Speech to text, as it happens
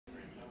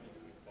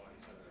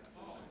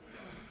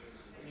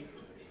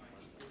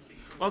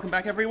Welcome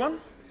back, everyone.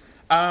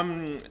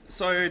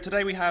 So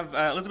today we have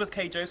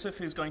ElizabethK.Joseph,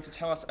 who's going to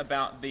tell us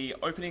about the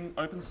open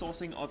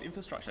sourcing of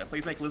infrastructure.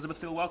 Please make Elizabeth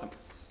feel welcome.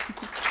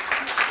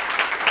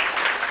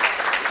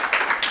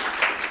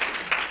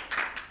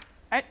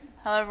 All right,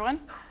 hello everyone.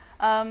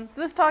 So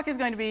this talk is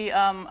going to be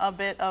a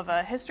bit of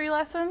a history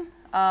lesson,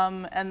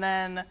 and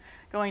then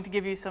going to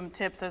give you some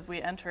tips as we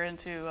enter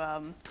into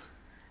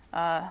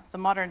the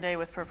modern day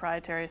with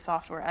proprietary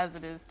software as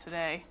it is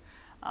today,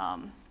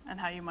 and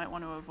how you might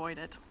want to avoid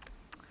it.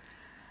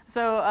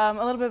 So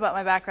a little bit about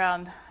my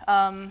background.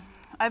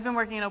 I've been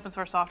working in open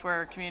source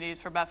software communities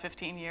for about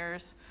 15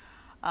 years.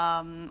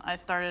 I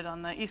started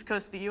on the East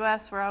Coast of the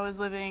US where I was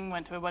living,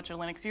 went to a bunch of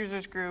Linux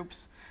users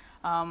groups,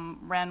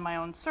 ran my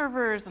own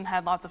servers, and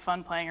had lots of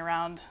fun playing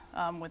around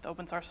with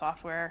open source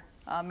software.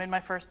 Made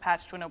my first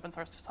patch to an open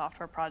source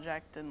software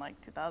project in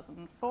like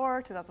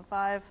 2004,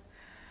 2005.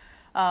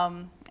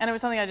 And it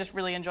was something I just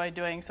really enjoyed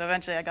doing, so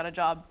eventually I got a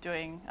job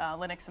doing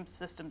Linux and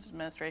systems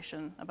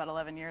administration about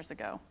 11 years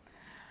ago.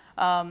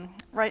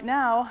 Right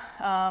now,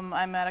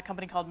 I'm at a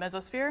company called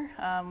Mesosphere.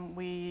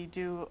 We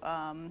do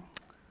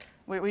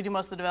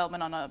most of the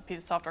development on a piece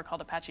of software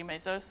called Apache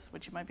Mesos,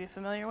 which you might be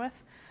familiar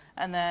with.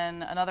 And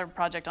then another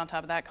project on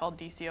top of that called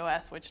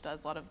DCOS, which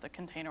does a lot of the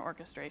container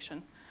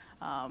orchestration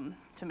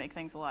to make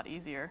things a lot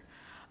easier.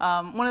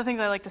 One of the things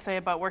I like to say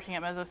about working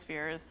at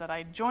Mesosphere is that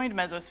I joined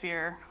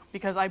Mesosphere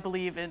because I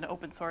believe in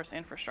open source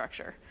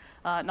infrastructure,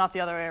 not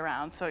the other way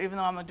around. So even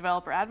though I'm a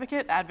developer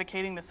advocate,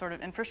 advocating this sort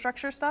of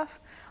infrastructure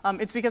stuff,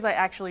 it's because I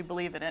actually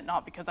believe in it,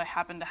 not because I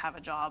happen to have a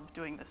job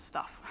doing this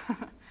stuff.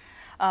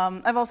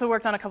 I've also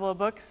worked on a couple of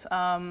books.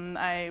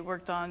 I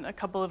worked on a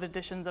couple of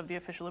editions of the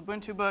official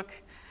Ubuntu book.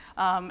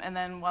 And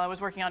then while I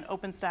was working on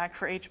OpenStack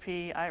for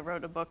HP, I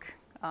wrote a book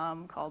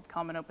called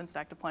Common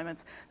OpenStack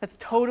Deployments. That's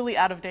totally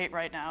out of date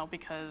right now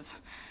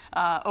because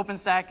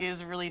OpenStack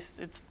is released,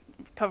 it's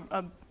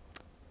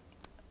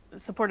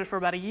supported for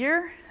about a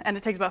year, and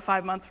it takes about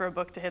 5 months for a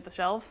book to hit the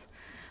shelves.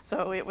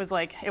 So it was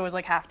like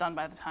half done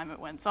by the time it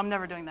went. So I'm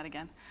never doing that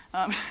again.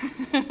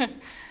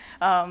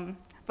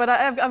 But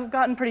I've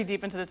gotten pretty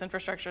deep into this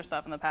infrastructure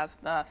stuff in the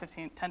past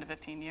 10 to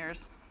 15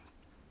 years.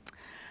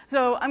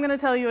 So I'm going to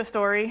tell you a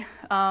story,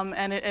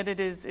 and it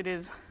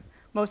is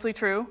mostly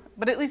true,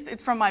 but at least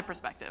it's from my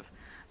perspective.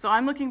 So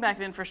I'm looking back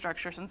at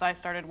infrastructure since I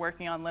started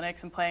working on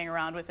Linux and playing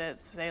around with it,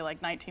 say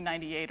like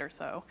 1998 or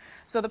so.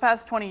 So the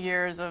past 20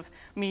 years of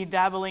me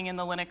dabbling in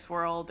the Linux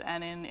world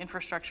and in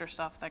infrastructure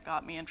stuff that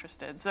got me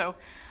interested. So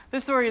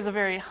this story is a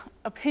very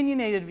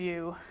opinionated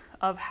view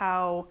of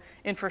how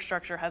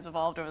infrastructure has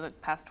evolved over the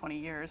past 20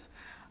 years.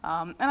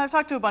 And I've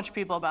talked to a bunch of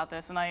people about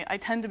this, and I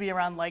tend to be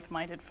around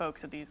like-minded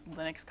folks at these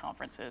Linux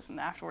conferences, and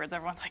afterwards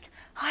everyone's like,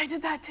 I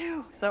did that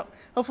too. So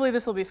hopefully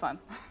this will be fun.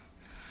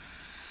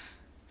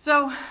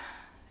 So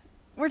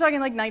we're talking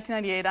like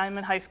 1998, I'm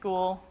in high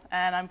school,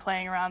 and I'm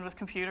playing around with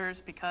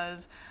computers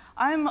because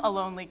I'm a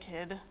lonely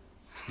kid.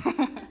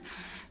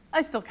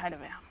 I still kind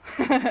of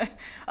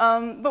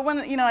am. But when,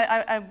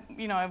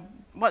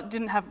 I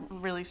didn't have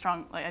really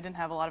strong, I didn't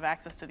have a lot of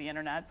access to the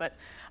internet, but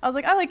I was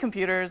like, I like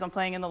computers, I'm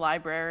playing in the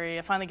library,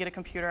 I finally get a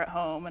computer at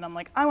home, and I'm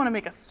like, I want to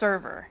make a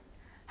server.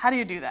 How do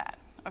you do that?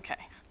 Okay.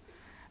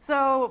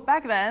 So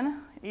back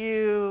then,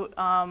 you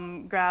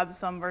grab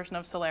some version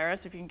of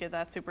Solaris, if you can get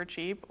that super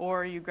cheap,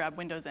 or you grab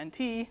Windows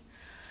NT.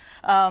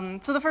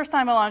 So the first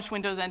time I launched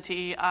Windows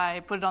NT,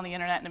 I put it on the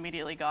internet and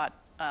immediately got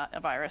a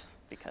virus,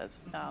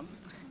 because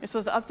you're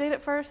supposed to update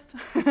it first.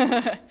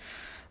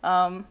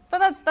 But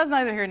that's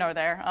neither here nor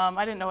there.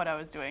 I didn't know what I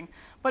was doing.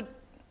 But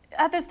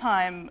at this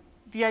time,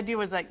 the idea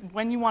was that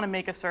when you want to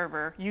make a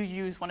server, you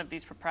use one of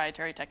these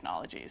proprietary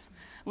technologies.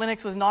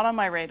 Linux was not on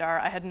my radar.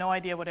 I had no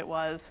idea what it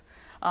was.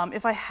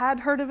 If I had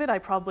heard of it, I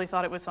probably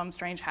thought it was some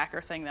strange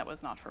hacker thing that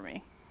was not for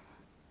me.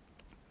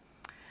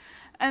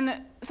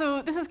 And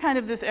so this is kind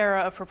of this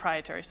era of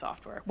proprietary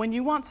software. When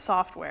you want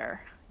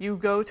software, you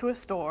go to a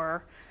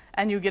store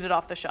and you get it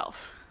off the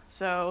shelf.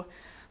 So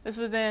this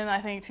was in, I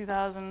think,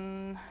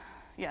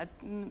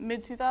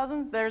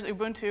 mid-2000s. There's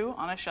Ubuntu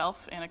on a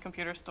shelf in a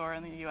computer store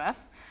in the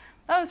US.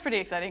 That was pretty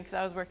exciting because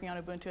I was working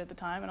on Ubuntu at the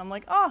time, and I'm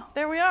like, oh,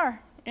 there we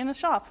are in a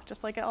shop,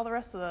 just like all the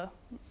rest of the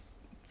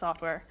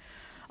software.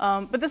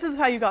 But this is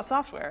how you got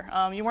software.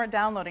 You weren't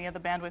downloading it. The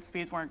bandwidth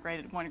speeds weren't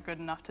great. It weren't good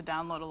enough to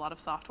download a lot of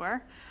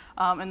software.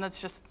 And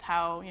that's just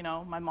how,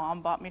 my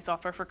mom bought me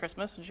software for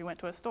Christmas, and she went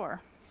to a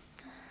store.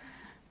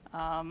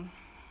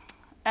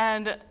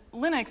 And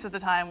Linux at the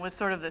time was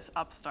sort of this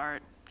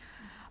upstart.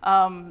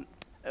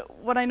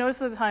 What I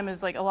noticed at the time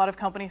is like a lot of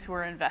companies who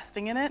were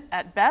investing in it,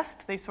 at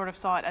best, they sort of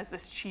saw it as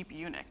this cheap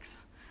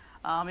Unix.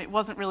 It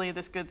wasn't really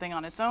this good thing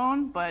on its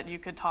own, but you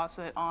could toss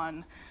it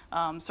on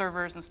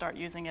servers and start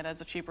using it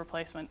as a cheap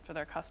replacement for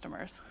their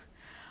customers.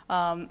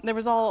 There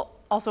was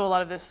also a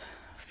lot of this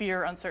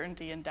fear,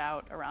 uncertainty, and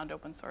doubt around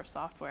open source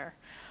software.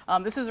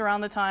 This is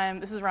around the time,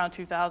 this is around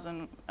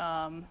 2000,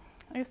 I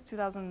guess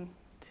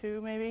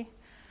 2002 maybe,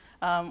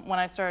 when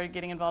I started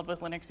getting involved with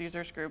Linux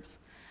users groups.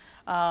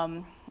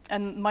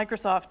 And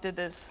Microsoft did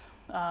this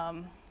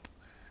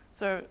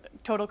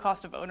total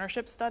cost of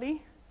ownership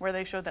study where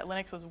they showed that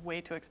Linux was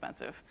way too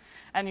expensive.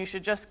 And you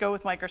should just go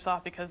with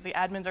Microsoft because the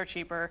admins are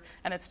cheaper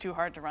and it's too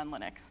hard to run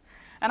Linux.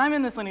 And I'm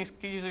in this Linux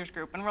users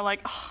group, and we're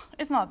like, oh,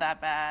 it's not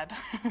that bad.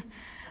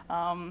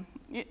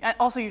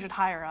 Also, you should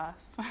hire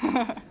us.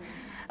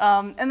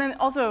 And then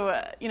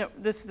also,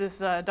 this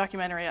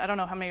documentary, I don't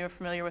know how many are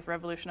familiar with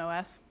Revolution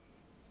OS.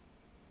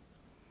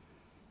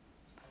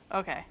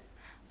 Okay.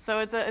 So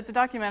it's a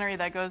documentary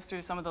that goes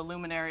through some of the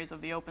luminaries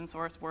of the open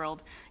source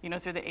world,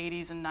 through the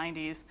 80s and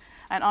 90s.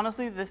 And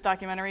honestly, this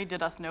documentary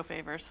did us no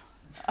favors.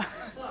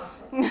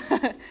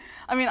 I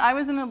mean, I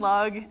was in a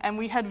lug, and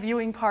we had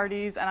viewing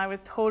parties, and I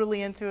was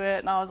totally into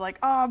it, and I was like,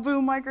 oh,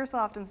 boom,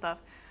 Microsoft and stuff.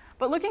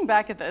 But looking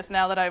back at this,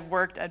 now that I've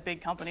worked at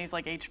big companies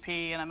like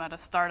HP, and I'm at a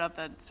startup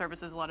that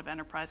services a lot of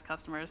enterprise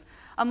customers,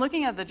 I'm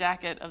looking at the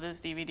jacket of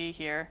this DVD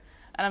here,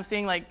 and I'm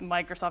seeing like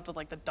Microsoft with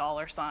like the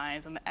dollar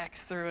signs and the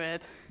X through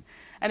it.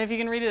 And if you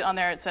can read it on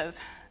there, it says,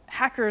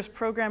 hackers,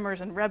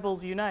 programmers, and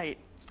rebels unite.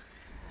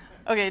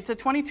 Okay, to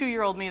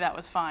 22-year-old me, that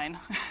was fine.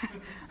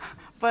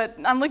 But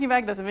I'm looking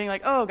back at this and being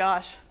like, oh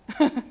gosh.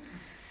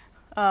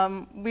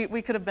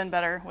 We could have been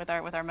better with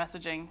our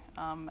messaging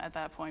at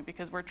that point,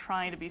 because we're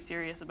trying to be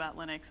serious about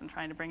Linux and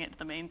trying to bring it to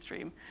the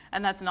mainstream.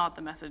 And that's not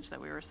the message that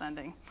we were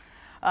sending.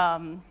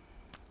 But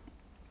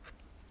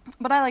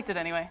I liked it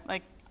anyway.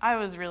 Like, I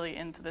was really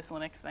into this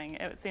Linux thing.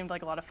 It seemed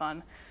like a lot of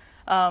fun.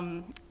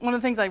 One of the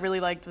things I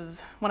really liked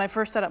was when I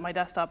first set up my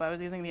desktop, I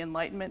was using the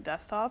Enlightenment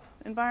desktop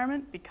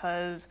environment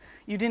because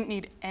you didn't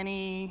need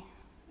any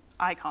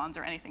icons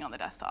or anything on the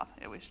desktop.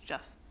 It was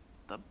just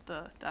the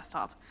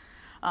desktop.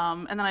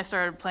 And then I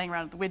started playing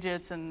around with the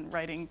widgets and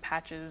writing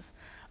patches,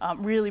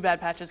 really bad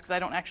patches because I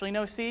don't actually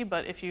know C,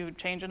 but if you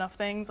change enough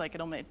things, like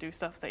it'll do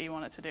stuff that you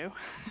want it to do.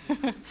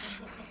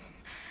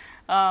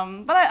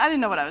 But I didn't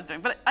know what I was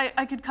doing. But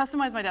I could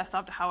customize my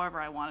desktop to however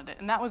I wanted it,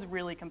 and that was a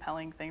really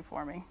compelling thing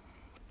for me.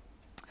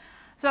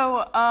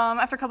 So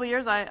after a couple of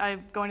years, I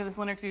go into this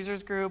Linux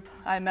users group.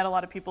 I met a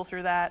lot of people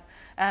through that,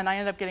 and I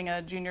ended up getting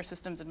a junior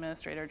systems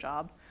administrator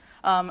job.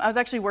 I was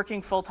actually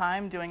working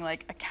full-time doing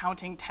like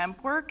accounting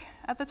temp work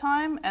at the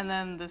time, and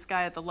then this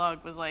guy at the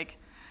lug was like,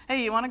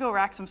 hey, you want to go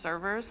rack some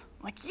servers?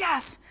 I'm like,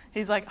 yes!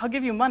 He's like, I'll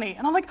give you money.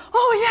 And I'm like,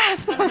 oh,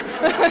 yes!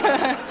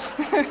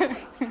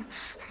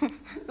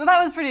 So that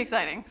was pretty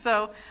exciting.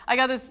 So I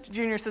got this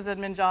junior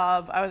sysadmin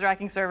job. I was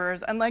racking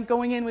servers and like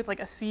going in with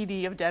like a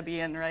CD of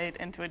Debian, right,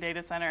 into a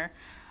data center.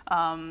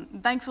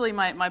 Thankfully,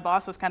 my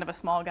boss was kind of a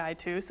small guy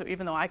too, so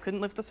even though I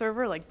couldn't lift the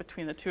server, like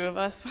between the two of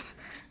us,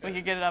 we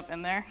could get it up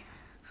in there.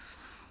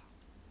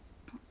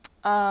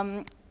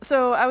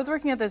 So I was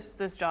working at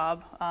this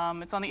job.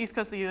 It's on the east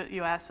coast of the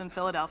US in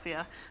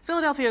Philadelphia.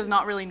 Philadelphia is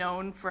not really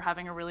known for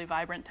having a really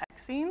vibrant tech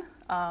scene,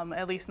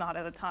 at least not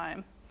at the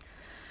time.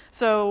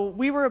 So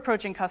we were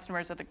approaching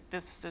customers at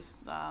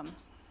this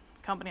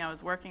company I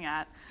was working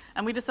at,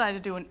 and we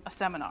decided to do a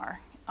seminar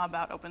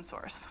about open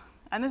source.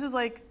 And this is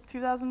like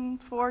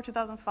 2004,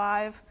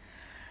 2005.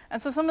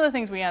 And so some of the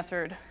things we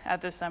answered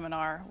at this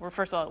seminar were,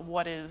 first of all,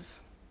 what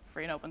is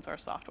free and open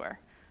source software?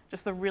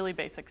 Just the really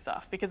basic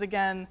stuff. Because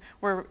again,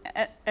 we're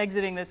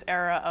exiting this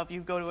era of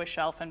you go to a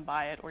shelf and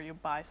buy it, or you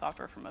buy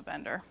software from a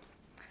vendor.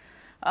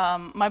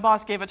 My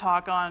boss gave a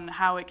talk on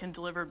how it can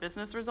deliver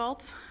business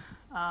results.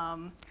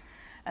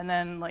 And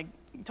then like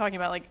talking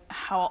about like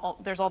how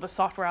there's all this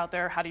software out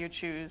there, how do you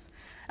choose?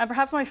 And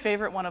perhaps my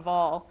favorite one of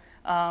all,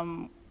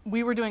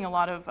 we were doing a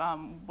lot of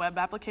web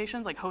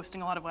applications, like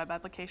hosting a lot of web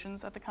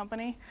applications at the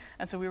company.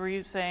 And so we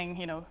were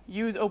saying,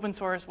 use open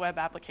source web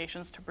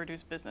applications to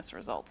produce business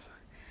results.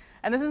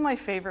 And this is my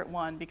favorite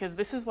one because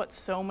this is what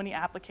so many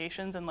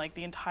applications and like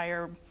the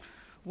entire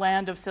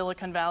land of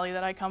Silicon Valley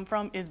that I come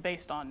from is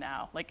based on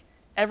now. Like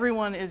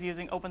everyone is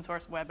using open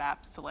source web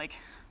apps to like,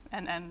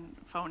 and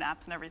phone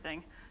apps and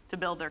everything to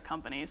build their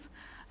companies.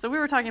 So we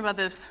were talking about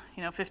this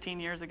 15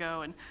 years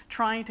ago and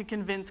trying to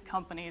convince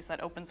companies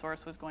that open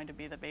source was going to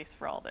be the base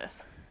for all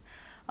this,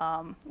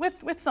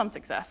 with some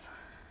success.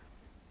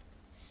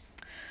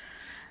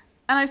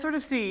 And I sort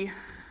of see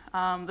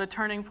the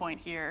turning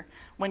point here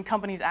when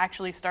companies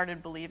actually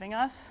started believing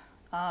us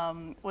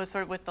was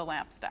sort of with the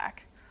LAMP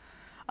stack.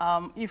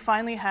 You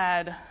finally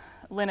had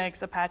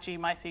Linux, Apache,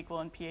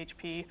 MySQL, and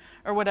PHP,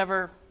 or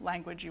whatever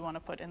language you want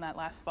to put in that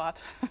last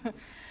spot,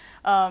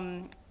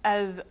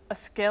 as a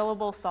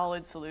scalable,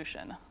 solid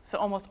solution. So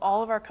almost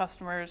all of our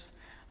customers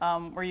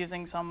were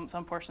using some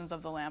portions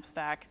of the LAMP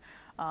stack,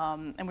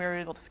 and we were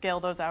able to scale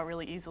those out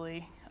really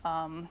easily.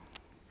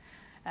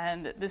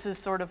 And this is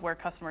sort of where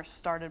customers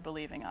started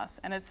believing us.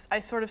 And I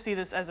sort of see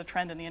this as a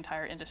trend in the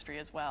entire industry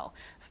as well.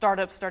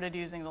 Startups started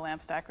using the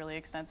LAMP stack really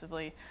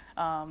extensively.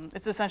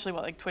 It's essentially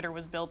what like Twitter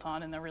was built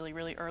on in the really,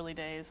 really early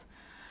days.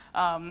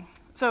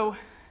 So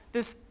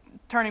this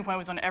turning point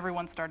was when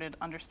everyone started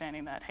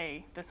understanding that,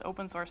 hey, this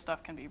open source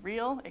stuff can be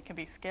real, it can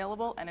be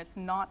scalable, and it's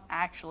not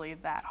actually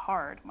that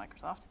hard,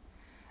 Microsoft.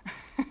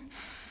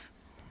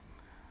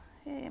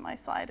 Hey, my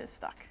slide is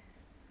stuck.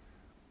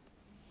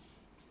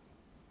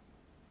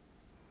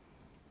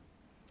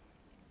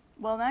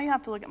 Well, now you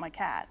have to look at my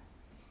cat.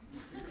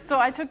 So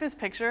I took this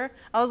picture.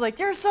 I was like,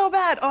 you're so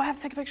bad. Oh, I have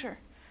to take a picture.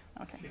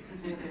 Okay.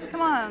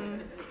 Come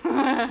on.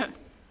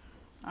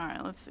 All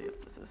right, let's see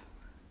if this is.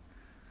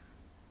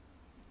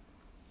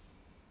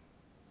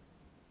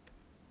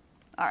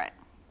 All right.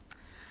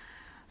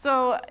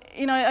 So,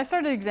 I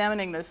started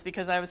examining this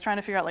because I was trying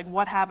to figure out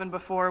what happened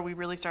before we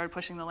really started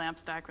pushing the LAMP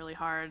stack really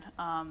hard.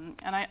 And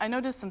I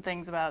noticed some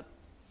things about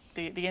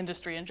the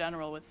industry in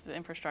general with the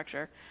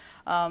infrastructure.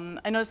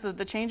 I noticed that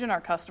the change in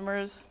our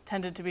customers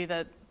tended to be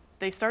that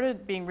they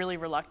started being really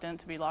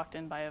reluctant to be locked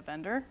in by a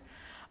vendor.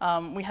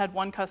 We had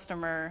one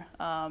customer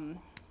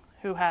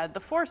who had the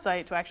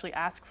foresight to actually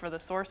ask for the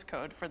source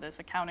code for this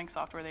accounting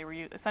software they were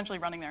essentially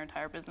running their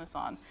entire business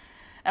on.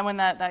 And when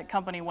that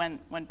company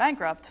went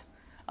bankrupt,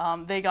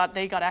 they got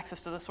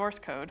access to the source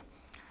code.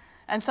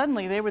 And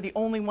suddenly they were the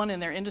only one in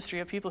their industry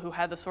of people who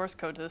had the source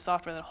code to the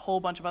software that a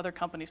whole bunch of other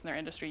companies in their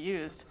industry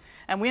used.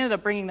 And we ended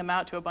up bringing them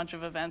out to a bunch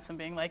of events and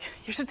being like,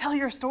 you should tell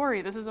your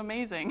story, this is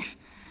amazing.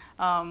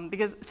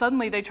 Because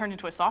suddenly they turned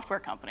into a software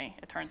company,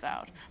 it turns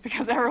out.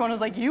 Because everyone was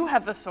like, you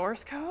have the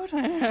source code?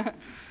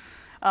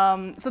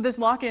 So this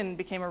lock-in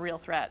became a real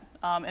threat,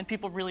 and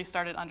people really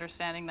started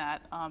understanding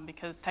that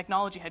because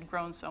technology had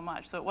grown so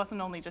much. So it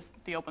wasn't only just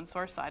the open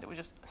source side, it was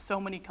just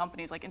so many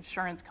companies, like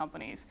insurance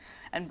companies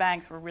and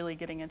banks were really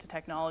getting into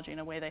technology in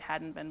a way they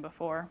hadn't been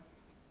before.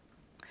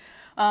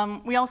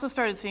 We also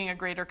started seeing a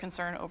greater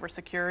concern over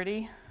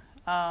security.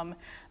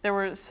 There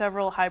were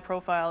several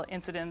high-profile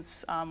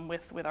incidents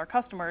with our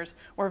customers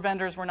where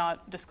vendors were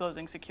not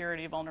disclosing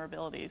security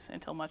vulnerabilities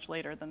until much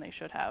later than they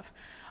should have.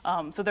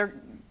 So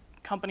their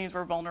companies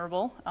were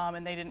vulnerable,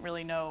 and they didn't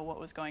really know what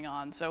was going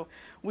on. So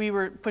we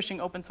were pushing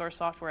open source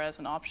software as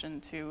an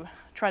option to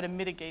try to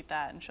mitigate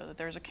that and show that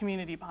there's a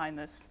community behind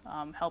this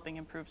helping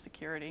improve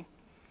security.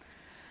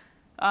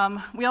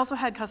 We also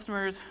had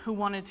customers who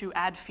wanted to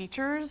add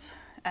features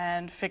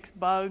and fix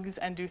bugs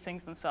and do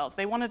things themselves.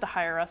 They wanted to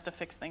hire us to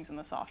fix things in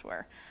the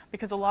software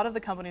because a lot of the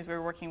companies we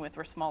were working with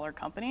were smaller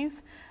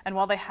companies, and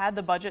while they had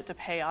the budget to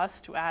pay us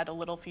to add a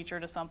little feature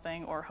to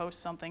something or host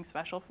something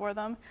special for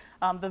them,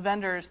 the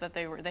vendors that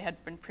they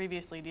had been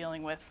previously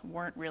dealing with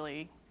weren't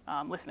really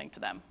listening to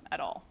them at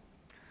all.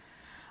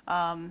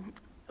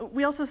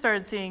 We also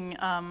started seeing,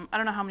 I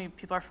don't know how many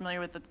people are familiar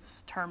with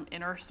this term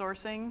inner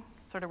sourcing,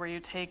 sort of where you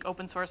take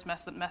open source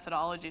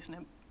methodologies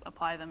and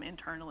apply them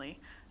internally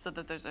so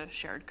that there's a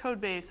shared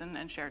code base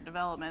and shared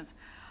development.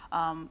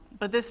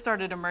 But this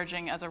started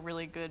emerging as a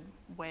really good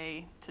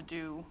way to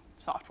do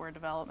software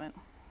development.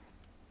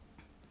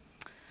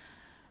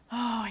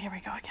 Oh, here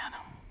we go again.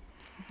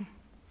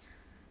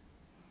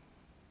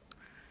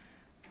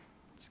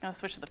 Just gonna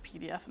switch to the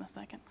PDF in a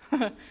second.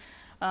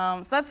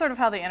 So that's sort of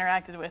how they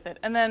interacted with it.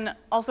 And then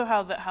also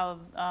how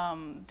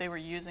they were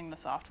using the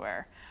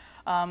software.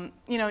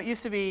 It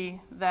used to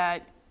be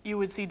that you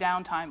would see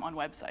downtime on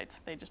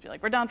websites. They'd just be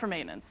like, we're down for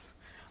maintenance.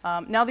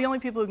 Now the only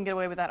people who can get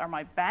away with that are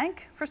my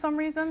bank for some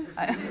reason.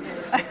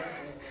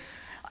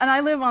 And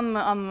I live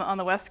on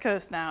the West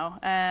Coast now,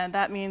 and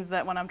that means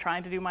that when I'm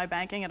trying to do my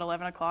banking at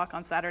 11 o'clock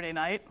on Saturday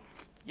night,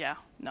 yeah,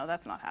 no,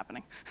 that's not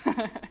happening.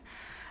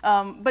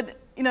 But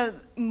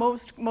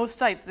most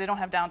sites, they don't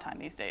have downtime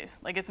these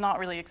days. Like, it's not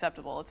really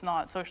acceptable. It's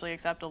not socially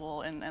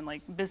acceptable and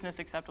like business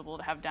acceptable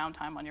to have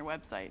downtime on your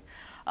website.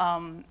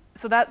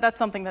 So that's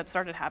something that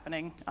started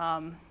happening.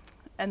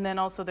 And then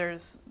also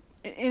there's,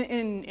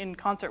 in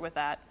concert with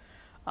that,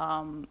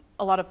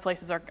 a lot of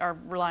places are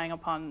relying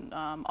upon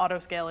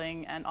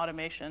auto-scaling and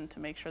automation to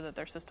make sure that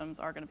their systems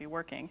are going to be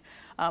working.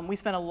 We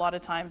spent a lot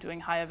of time doing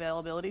high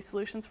availability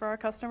solutions for our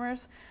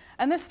customers,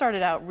 and this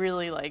started out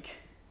really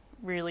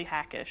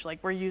hackish.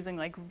 Like, we're using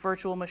like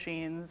virtual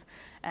machines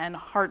and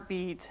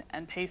Heartbeat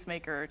and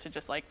Pacemaker to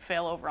just like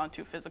fail over on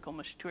two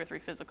or three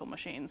physical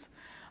machines.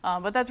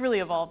 But that's really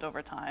evolved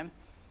over time.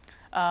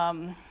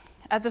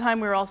 At the time,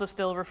 we were also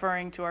still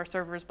referring to our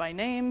servers by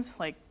names,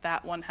 like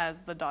that one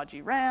has the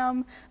dodgy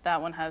RAM,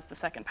 that one has the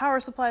second power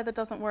supply that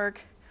doesn't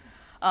work.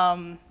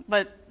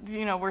 But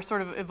we're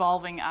sort of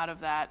evolving out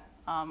of that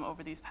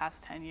over these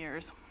past 10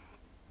 years.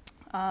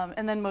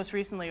 And then most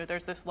recently,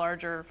 there's this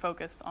larger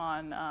focus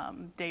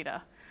on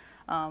data,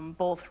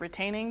 both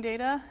retaining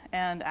data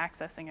and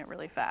accessing it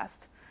really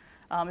fast.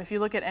 If you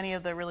look at any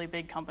of the really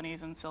big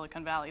companies in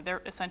Silicon Valley,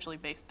 they're essentially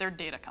they're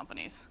data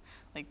companies.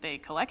 Like, they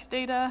collect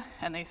data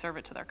and they serve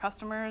it to their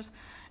customers.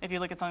 If you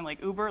look at something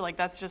like Uber, like,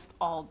 that's just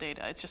all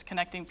data. It's just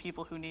connecting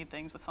people who need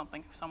things with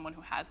someone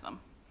who has them.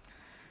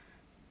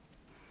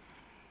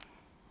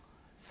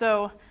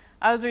 So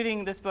I was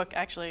reading this book,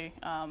 actually,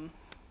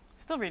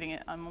 still reading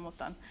it, I'm almost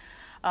done.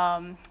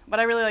 But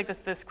I really like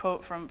this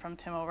quote from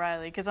Tim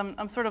O'Reilly, because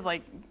I'm sort of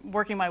like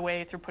working my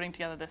way through putting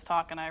together this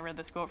talk, and I read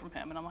this quote from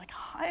him, and I'm like,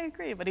 oh, I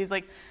agree. But he's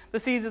like, the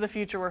seeds of the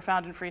future were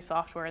found in free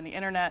software and the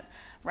internet,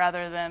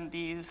 rather than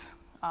these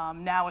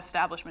now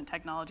establishment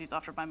technologies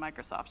offered by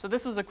Microsoft. So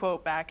this was a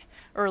quote back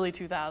early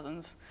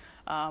 2000s,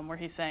 where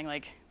he's saying,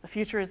 like, the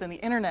future is in the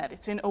internet,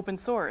 it's in open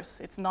source,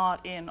 it's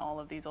not in all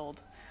of these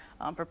old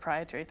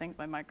proprietary things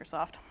by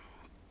Microsoft.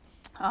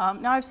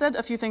 Now, I've said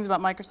a few things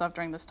about Microsoft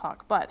during this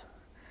talk, but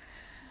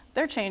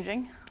they're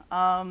changing.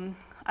 I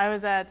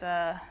was at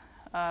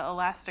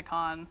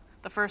ElizabethK.Joseph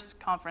the first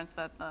conference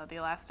that the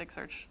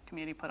Elasticsearch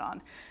community put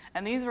on.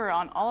 And these were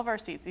on all of our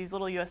seats, these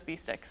little USB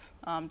sticks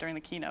during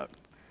the keynote.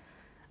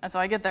 And so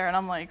I get there and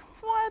I'm like,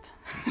 what?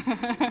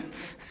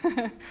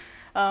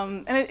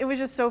 And it was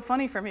just so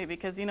funny for me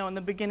because, you know, in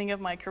the beginning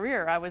of my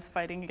career, I was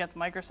fighting against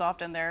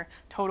Microsoft and their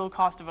total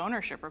cost of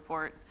ownership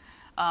report.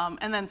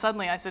 And then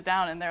suddenly I sit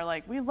down and they're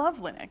like, we love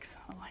Linux.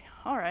 I'm like,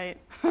 all right.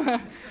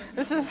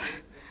 This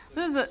is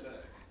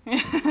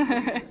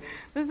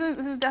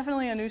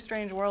definitely a new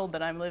strange world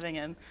that I'm living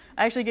in.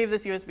 I actually gave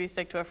this USB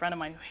stick to a friend of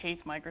mine who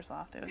hates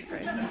Microsoft. It was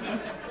great.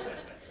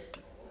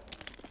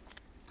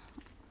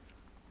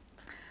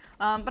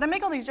 But I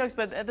make all these jokes,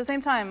 but at the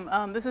same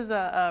time, this is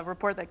a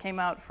report that came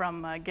out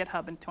from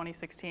GitHub in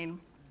 2016.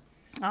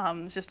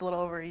 It's just a little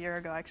over a year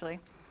ago, actually.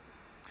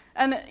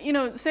 And you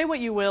know, say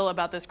what you will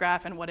about this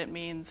graph and what it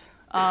means,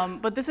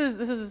 but this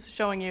is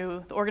showing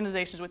you the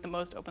organizations with the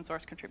most open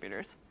source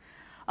contributors.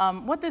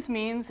 What this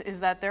means is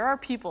that there are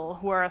people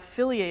who are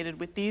affiliated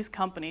with these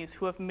companies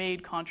who have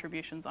made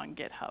contributions on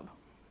GitHub.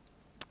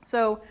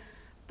 So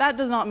that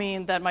does not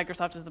mean that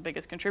Microsoft is the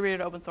biggest contributor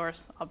to open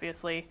source,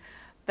 obviously.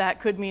 That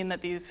could mean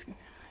that these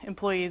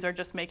employees are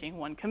just making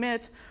one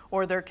commit,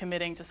 or they're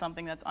committing to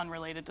something that's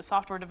unrelated to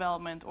software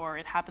development, or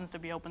it happens to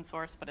be open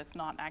source, but it's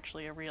not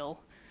actually a real,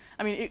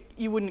 I mean,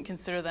 you wouldn't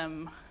consider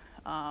them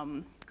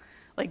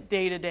like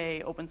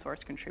day-to-day open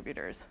source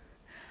contributors.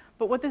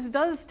 But what this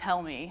does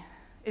tell me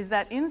is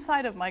that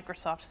inside of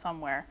Microsoft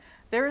somewhere,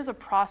 there is a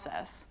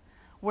process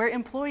where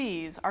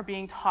employees are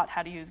being taught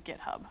how to use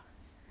GitHub.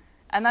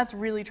 And that's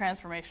really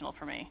transformational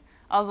for me.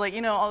 I was like,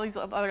 you know, all these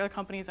other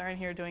companies are in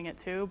here doing it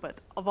too, but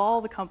of all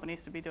the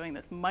companies to be doing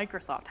this,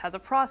 Microsoft has a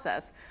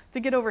process to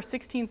get over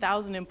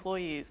 16,000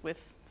 employees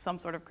with some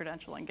sort of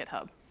credential in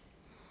GitHub.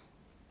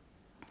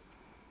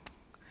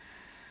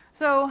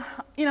 So,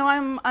 you know,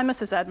 I'm a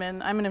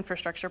sysadmin, I'm an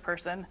infrastructure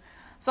person.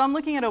 So I'm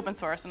looking at open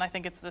source and I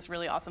think it's this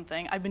really awesome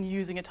thing. I've been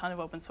using a ton of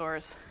open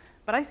source,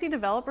 but I see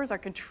developers are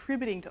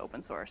contributing to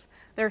open source.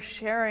 They're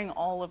sharing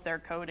all of their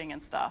coding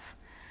and stuff.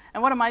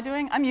 And what am I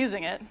doing? I'm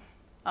using it.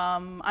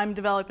 I'm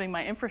developing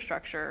my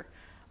infrastructure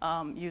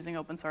using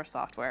open source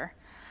software.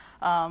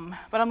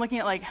 But I'm looking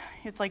at like,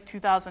 it's like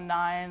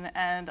 2009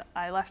 and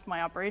I left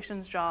my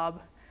operations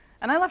job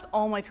and I left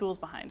all my tools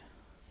behind.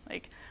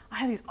 Like I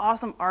had these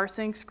awesome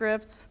rsync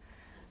scripts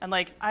and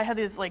like I had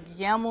this like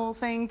YAML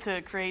thing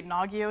to create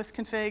Nagios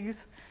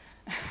configs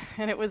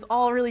and it was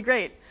all really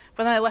great.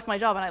 But then I left my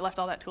job and I left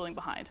all that tooling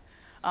behind.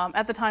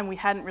 At the time, we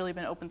hadn't really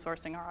been open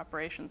sourcing our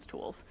operations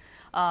tools.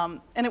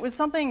 And it was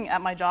something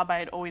at my job I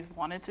had always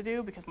wanted to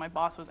do because my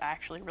boss was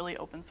actually really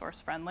open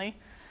source friendly.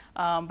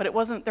 But there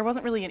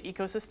wasn't really an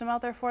ecosystem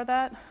out there for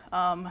that.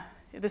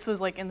 This was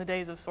like in the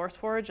days of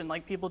SourceForge and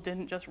like people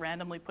didn't just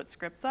randomly put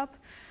scripts up.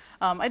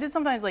 I did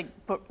sometimes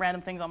like put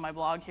random things on my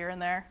blog here and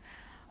there.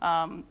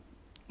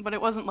 But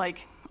it wasn't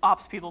like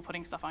ops people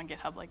putting stuff on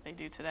GitHub like they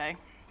do today.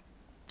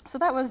 So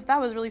that was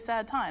really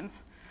sad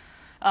times.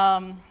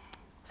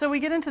 So we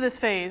get into this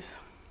phase,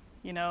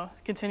 you know,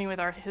 continue with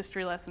our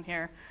history lesson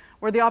here,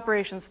 where the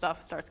operations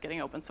stuff starts getting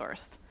open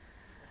sourced.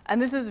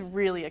 And this is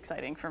really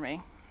exciting for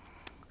me.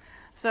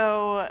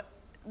 So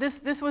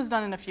this was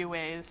done in a few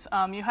ways.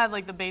 You had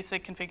like the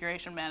basic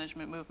configuration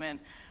management movement,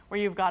 where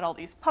you've got all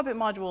these Puppet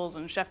modules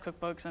and Chef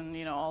cookbooks and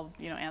all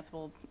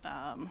Ansible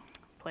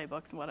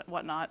playbooks and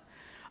whatnot.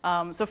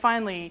 So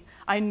finally,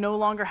 I no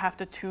longer have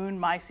to tune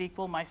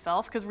MySQL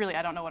myself, because really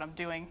I don't know what I'm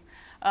doing.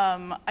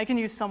 I can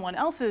use someone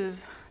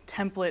else's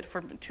template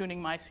for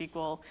tuning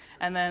MySQL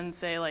and then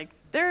say like,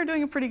 they're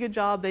doing a pretty good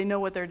job, they know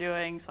what they're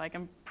doing, so I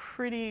can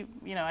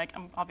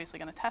I'm obviously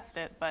gonna test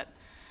it, but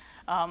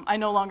I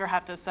no longer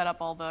have to set up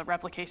all the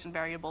replication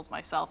variables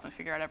myself and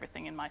figure out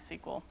everything in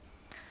MySQL.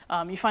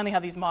 You finally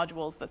have these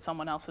modules that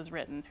someone else has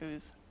written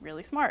who's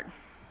really smart.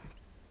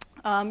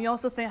 You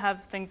also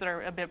have things that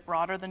are a bit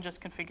broader than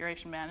just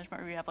configuration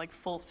management, where you have like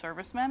full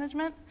service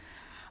management.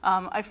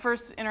 I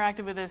first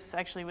interacted with this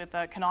actually with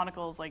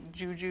Canonical's like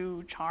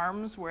Juju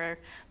Charms, where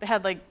they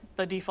had like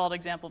the default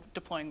example of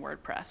deploying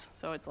WordPress.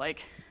 So it's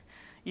like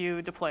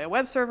you deploy a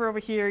web server over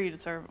here, you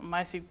serve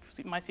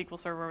MySQL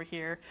server over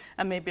here,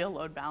 and maybe a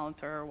load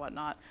balancer or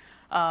whatnot.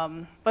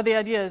 But the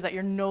idea is that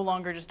you're no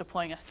longer just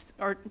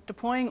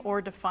deploying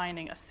or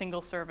defining a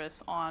single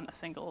service on a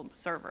single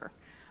server.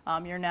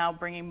 You're now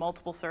bringing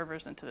multiple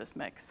servers into this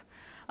mix.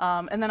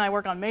 And then I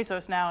work on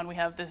Mesos now, and we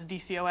have this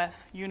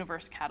DCOS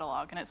universe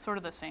catalog, and it's sort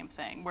of the same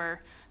thing. We're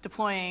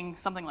deploying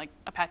something like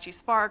Apache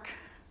Spark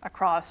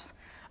across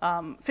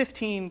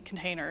 15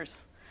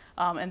 containers,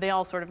 and they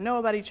all sort of know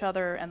about each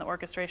other, and the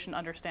orchestration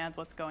understands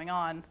what's going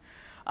on.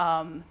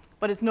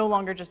 But it's no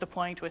longer just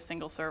deploying to a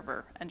single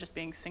server and just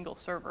being single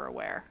server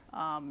aware.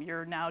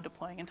 You're now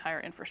deploying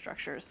entire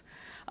infrastructures.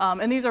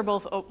 And these are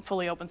both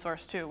fully open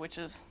source too, which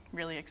is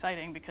really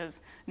exciting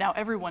because now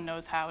everyone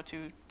knows how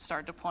to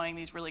start deploying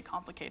these really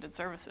complicated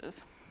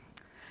services.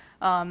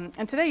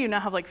 And today you now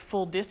have like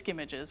full disk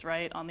images,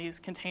 right, on these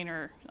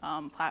container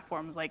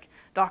platforms like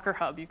Docker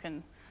Hub. You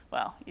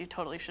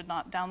totally should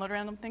not download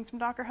random things from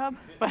Docker Hub,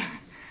 but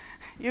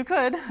you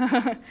could.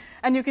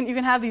 And you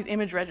can have these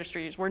image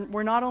registries.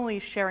 We're not only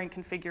sharing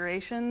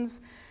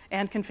configurations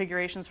and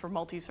configurations for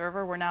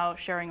multi-server, we're now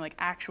sharing like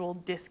actual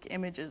disk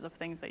images of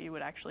things that you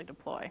would actually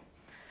deploy.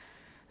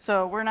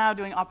 So we're now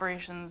doing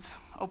operations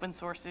open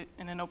source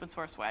in an open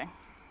source way.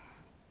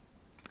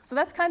 So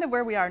that's kind of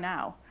where we are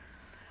now.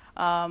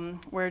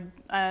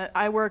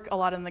 I work a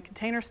lot in the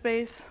container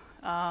space,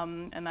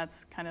 and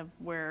that's kind of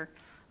where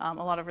a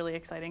lot of really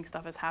exciting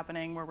stuff is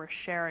happening, where we're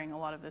sharing a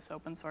lot of this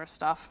open source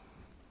stuff.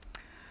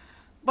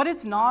 But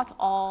it's not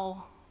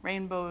all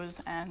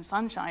rainbows and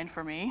sunshine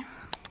for me.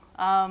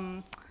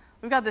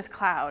 We've got this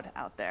cloud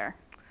out there.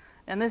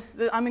 And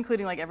I'm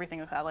including like everything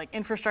in the cloud, like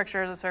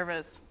infrastructure as a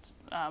service,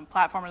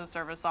 platform as a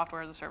service,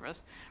 software as a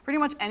service, pretty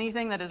much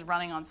anything that is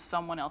running on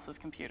someone else's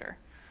computer.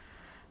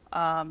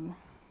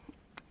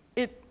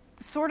 It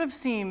sort of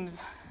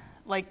seems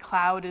like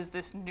cloud is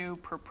this new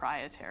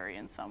proprietary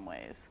in some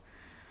ways.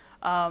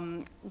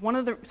 Some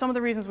of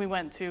the reasons we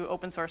went to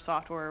open source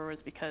software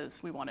was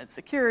because we wanted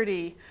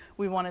security,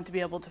 we wanted to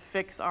be able to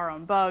fix our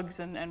own bugs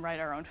and write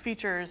our own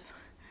features,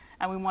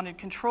 and we wanted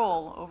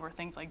control over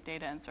things like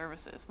data and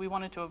services. We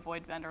wanted to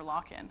avoid vendor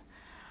lock-in.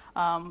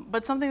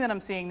 But something that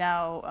I'm seeing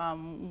now,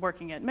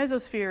 working at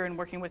Mesosphere and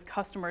working with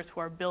customers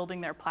who are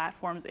building their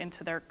platforms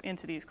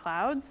into these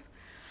clouds,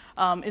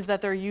 is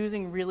that they're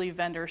using really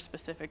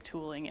vendor-specific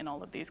tooling in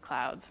all of these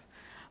clouds.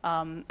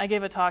 I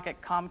gave a talk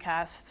at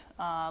Comcast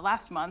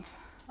last month,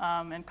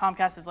 and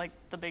Comcast is like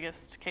the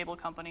biggest cable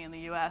company in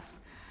the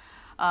US.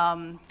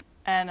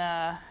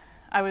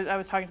 I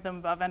was talking to them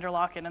about vendor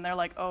lock-in, and they're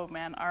like, oh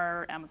man,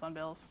 our Amazon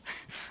bills.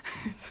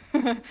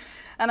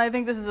 And I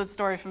think this is a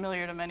story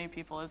familiar to many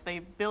people, is they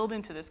build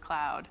into this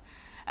cloud.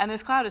 And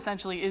this cloud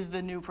essentially is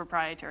the new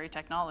proprietary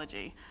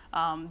technology.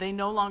 They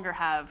no longer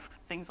have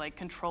things like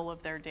control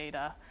of their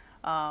data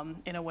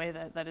in a way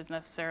that is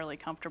necessarily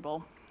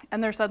comfortable.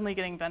 And they're suddenly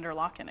getting vendor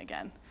lock-in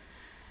again.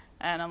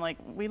 And I'm like,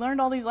 we learned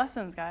all these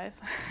lessons,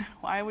 guys.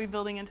 Why are we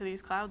building into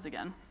these clouds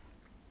again?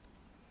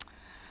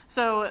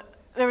 So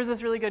there was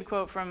this really good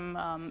quote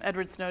from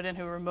Edward Snowden,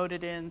 who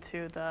remoted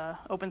into the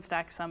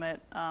OpenStack Summit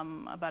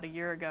about a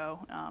year ago,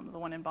 the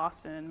one in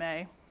Boston in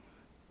May.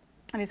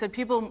 And he said,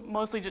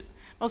 most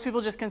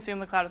people just consume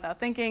the cloud without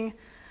thinking.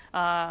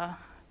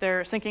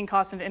 They're sinking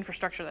costs into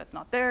infrastructure that's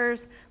not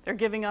theirs. They're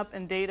giving up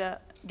data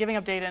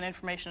and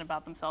information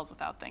about themselves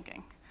without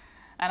thinking.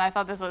 And I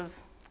thought this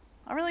was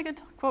a really good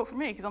quote for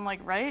me, because I'm like,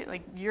 right?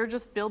 Like, you're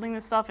just building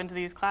this stuff into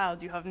these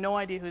clouds. You have no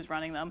idea who's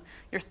running them.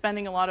 You're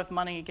spending a lot of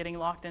money getting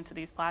locked into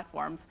these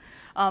platforms.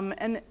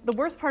 And the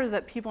worst part is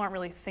that people aren't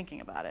really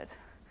thinking about it.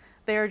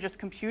 They are just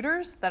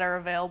computers that are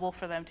available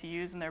for them to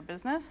use in their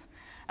business.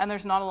 And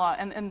there's not a lot,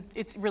 and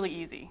it's really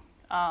easy.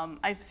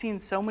 I've seen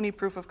so many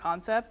proof of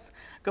concepts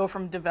go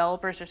from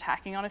developers just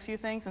hacking on a few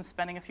things and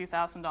spending a few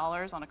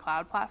 $1,000s on a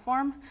cloud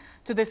platform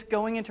to this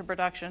going into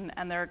production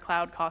and their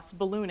cloud costs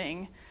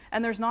ballooning,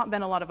 and there's not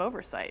been a lot of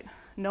oversight.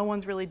 No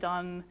one's really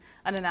done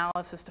an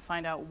analysis to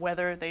find out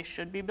whether they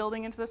should be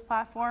building into this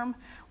platform,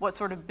 what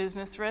sort of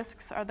business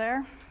risks are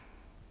there.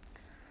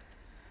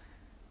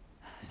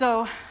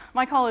 So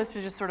my call is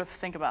to just sort of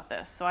think about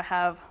this. So I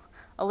have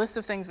a list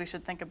of things we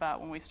should think about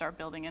when we start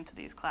building into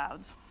these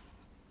clouds.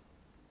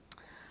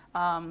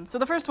 So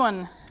the first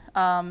one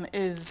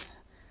is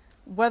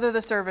whether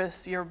the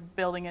service you're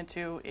building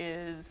into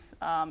is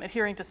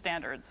adhering to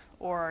standards,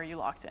 or are you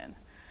locked in?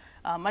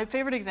 My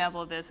favorite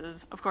example of this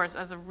is, of course,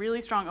 as a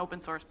really strong open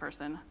source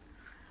person,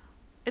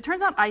 it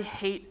turns out I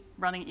hate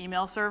running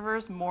email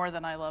servers more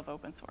than I love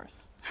open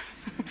source.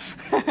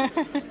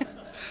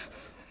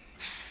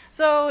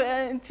 So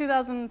in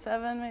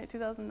 2007, maybe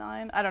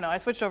 2009, I don't know, I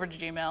switched over to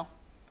Gmail,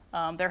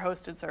 their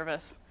hosted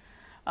service.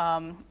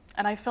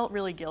 And I felt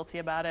really guilty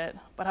about it,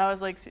 but I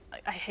was like,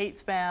 I hate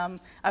spam.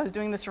 I was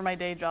doing this for my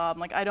day job.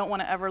 I'm like, I don't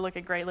want to ever look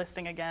at Great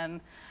Listing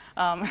again.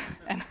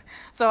 And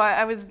so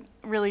I was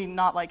really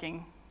not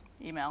liking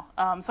email.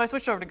 So I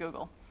switched over to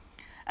Google.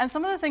 And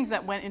some of the things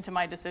that went into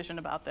my decision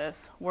about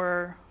this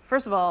were,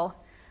 first of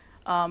all,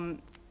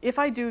 if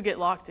I do get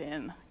locked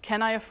in,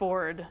 can I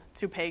afford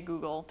to pay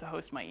Google to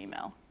host my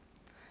email?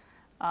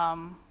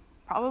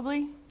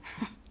 Probably.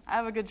 I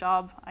have a good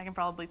job. I can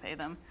probably pay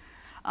them.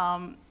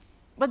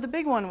 But the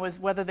big one was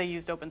whether they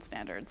used open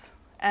standards,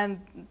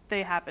 and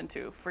they happen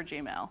to for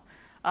Gmail.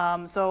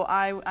 So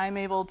I'm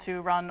able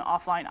to run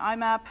offline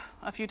IMAP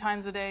a few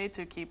times a day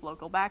to keep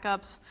local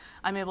backups.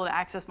 I'm able to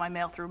access my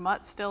mail through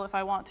Mutt still if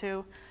I want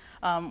to,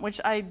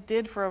 which I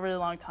did for a really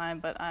long time,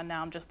 but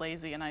now I'm just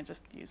lazy and I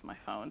just use my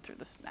phone through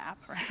this app.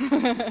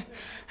 Right?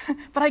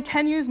 But I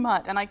can use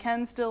Mutt, and I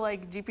can still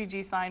like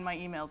GPG sign my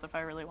emails if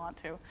I really want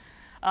to.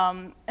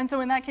 And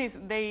so in that case,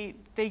 they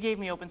gave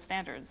me open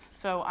standards.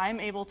 So I'm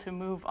able to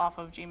move off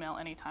of Gmail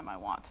anytime I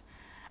want.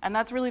 And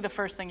that's really the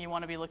first thing you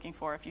want to be looking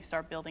for if you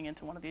start building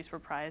into one of these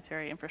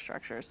proprietary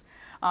infrastructures.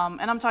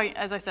 And I'm talking,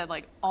 as I said,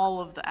 like all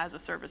of the as a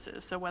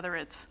services. So whether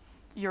it's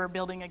you're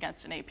building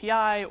against an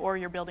API or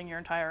you're building your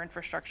entire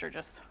infrastructure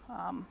just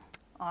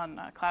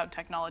on cloud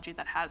technology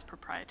that has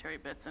proprietary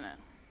bits in it.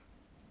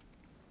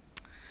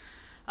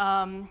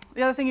 The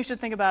other thing you should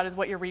think about is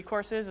what your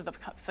recourse is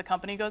if the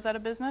company goes out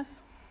of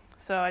business.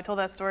 So I told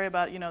that story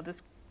about,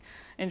 this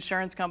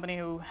insurance company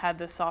who had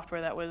this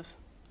software that was,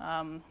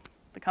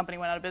 the company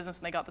went out of business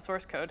and they got the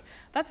source code.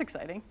 That's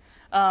exciting.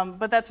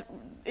 But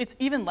it's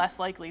even less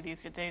likely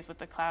these days with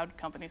the cloud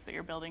companies that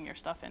you're building your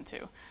stuff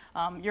into.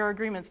 Your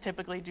agreements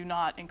typically do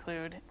not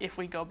include, if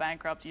we go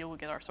bankrupt, you will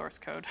get our source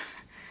code.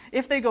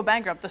 If they go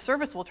bankrupt, the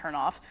service will turn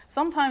off,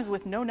 sometimes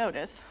with no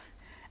notice,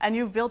 and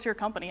you've built your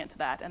company into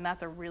that, and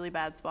that's a really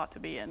bad spot to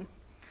be in.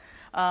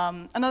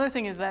 Another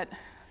thing is that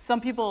some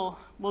people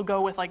will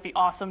go with like the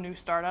awesome new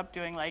startup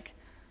doing like,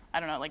 I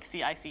don't know, like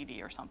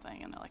CI/CD or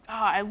something, and they're like,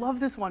 I love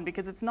this one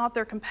because it's not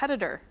their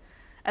competitor.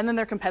 And then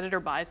their competitor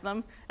buys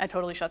them and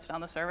totally shuts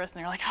down the service,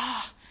 and you're like,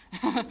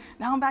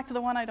 now I'm back to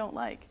the one I don't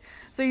like.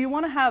 So you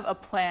want to have a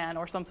plan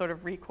or some sort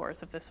of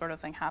recourse if this sort of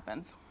thing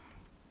happens.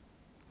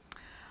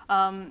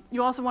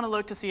 You also want to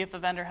look to see if the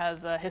vendor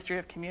has a history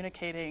of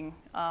communicating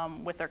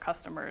with their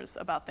customers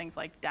about things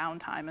like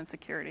downtime and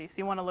security.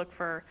 So you want to look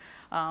for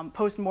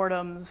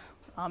post-mortems,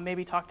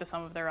 maybe talk to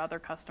some of their other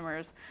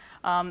customers.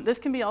 This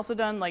can be also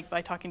done like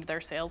by talking to their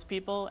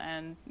salespeople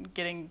and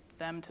getting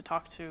them to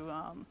talk to,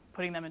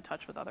 putting them in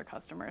touch with other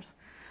customers.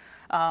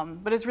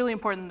 But it's really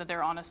important that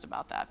they're honest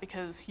about that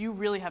because you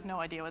really have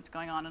no idea what's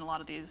going on in a lot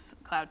of these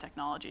cloud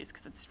technologies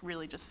because it's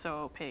really just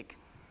so opaque.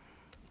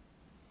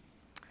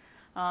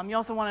 You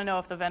also want to know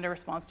if the vendor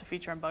responds to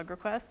feature and bug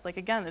requests. Like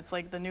again, it's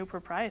like the new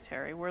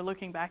proprietary. We're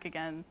looking back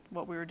again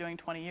what we were doing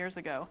 20 years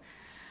ago.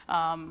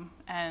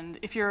 And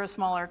if you're a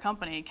smaller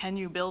company, can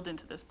you build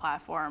into this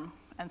platform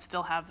and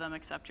still have them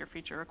accept your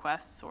feature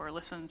requests or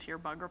listen to your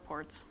bug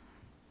reports?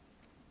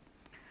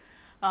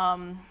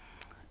 And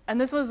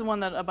this was one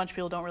that a bunch of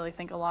people don't really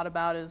think a lot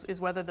about is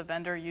whether the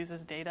vendor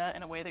uses data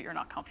in a way that you're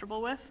not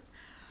comfortable with.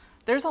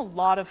 There's a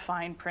lot of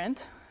fine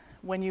print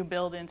when you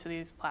build into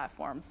these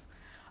platforms.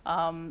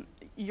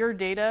 Your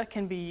data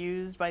can be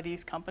used by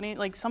these companies.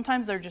 Like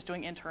sometimes they're just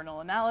doing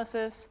internal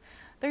analysis.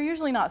 They're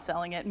usually not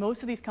selling it.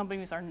 Most of these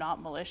companies are not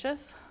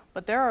malicious,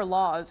 but there are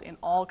laws in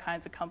all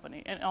kinds of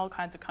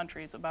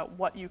countries about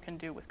what you can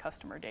do with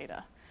customer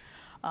data.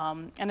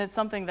 And it's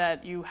something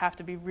that you have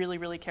to be really,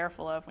 really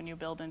careful of when you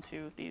build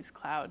into these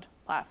cloud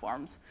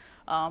platforms.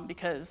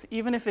 Because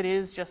even if it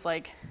is just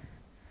like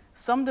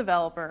some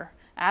developer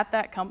at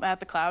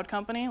the cloud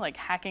company, like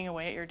hacking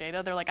away at your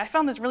data, they're like, I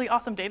found this really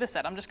awesome data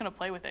set. I'm just going to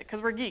play with it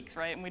because we're geeks,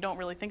 right? And we don't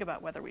really think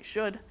about whether we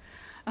should.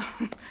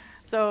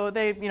 So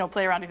they,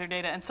 play around with your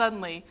data, and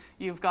suddenly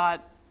you've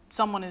got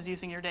someone is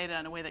using your data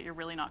in a way that you're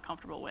really not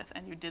comfortable with,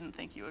 and you didn't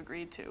think you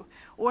agreed to,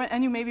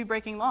 and you may be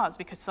breaking laws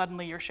because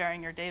suddenly you're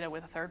sharing your data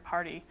with a third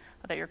party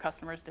that your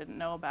customers didn't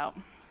know about.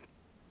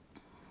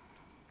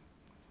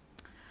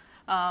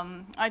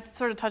 I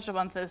sort of touched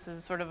upon this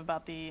as sort of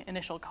about the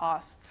initial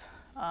costs.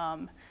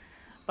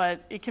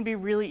 But it can be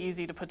really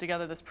easy to put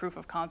together this proof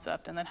of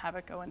concept and then have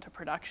it go into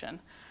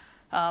production.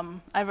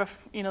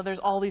 There's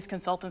all these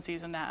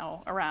consultancies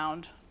now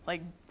around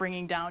like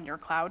bringing down your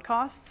cloud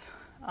costs,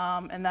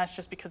 and that's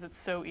just because it's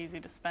so easy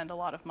to spend a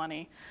lot of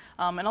money,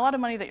 and a lot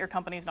of money that your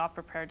company is not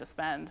prepared to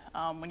spend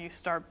when you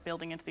start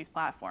building into these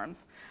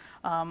platforms.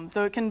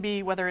 So it can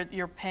be whether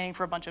you're paying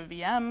for a bunch of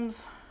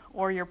VMs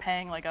or you're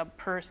paying like a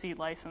per seat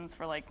license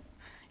for like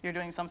you're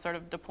doing some sort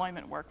of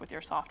deployment work with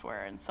your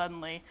software, and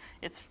suddenly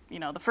it's,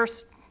 the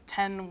first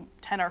 10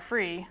 are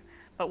free,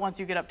 but once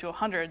you get up to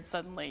 100,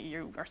 suddenly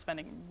you are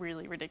spending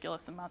really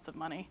ridiculous amounts of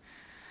money.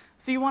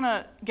 So you want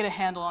to get a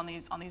handle on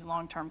these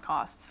long-term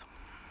costs.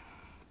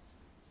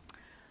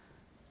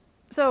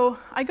 So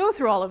I go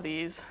through all of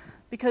these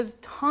because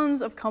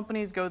tons of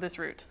companies go this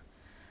route.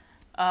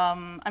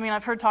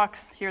 I've heard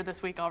talks here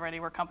this week already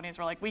where companies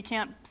were like, we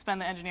can't spend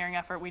the engineering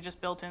effort, we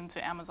just built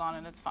into Amazon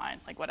and it's fine,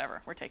 like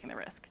whatever, we're taking the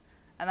risk.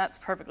 And that's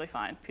perfectly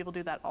fine. People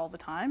do that all the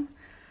time.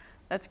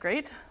 That's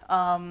great.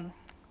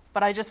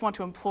 But I just want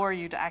to implore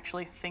you to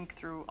actually think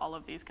through all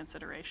of these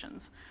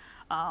considerations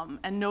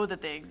and know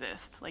that they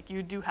exist. Like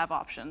you do have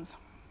options.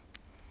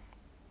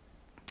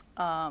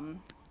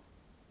 And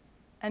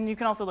you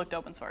can also look to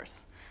open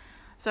source.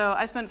 So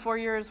I spent 4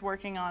 years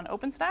working on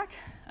OpenStack,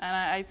 and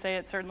I'd say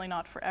it's certainly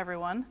not for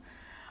everyone.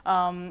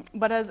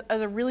 But as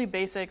a really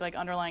basic like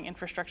underlying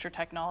infrastructure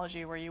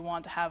technology where you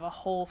want to have a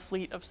whole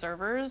fleet of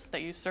servers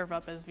that you serve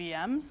up as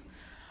VMs,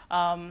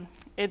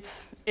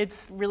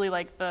 it's really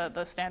like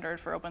the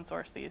standard for open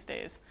source these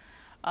days.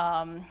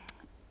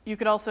 You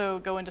could also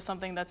go into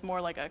something that's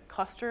more like a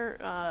cluster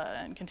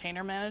and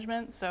container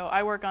management. So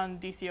I work on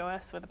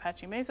DCOS with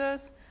Apache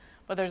Mesos,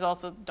 but there's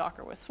also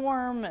Docker with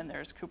Swarm, and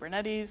there's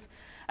Kubernetes.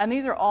 And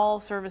these are all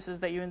services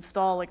that you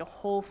install like a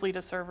whole fleet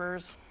of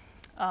servers.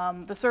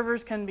 The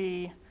servers can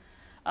be,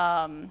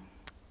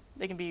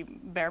 they can be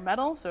bare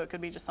metal, so it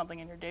could be just something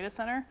in your data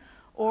center,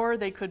 or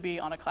they could be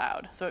on a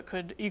cloud. So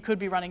you could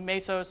be running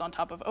Mesos on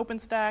top of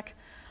OpenStack.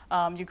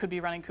 You could be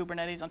running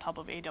Kubernetes on top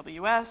of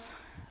AWS.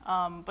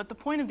 But the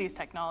point of these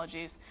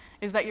technologies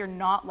is that you're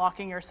not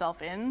locking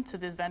yourself into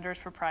this vendor's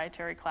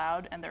proprietary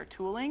cloud and their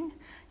tooling.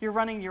 You're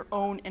running your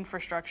own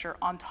infrastructure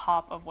on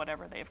top of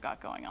whatever they've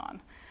got going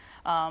on.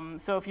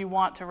 So if you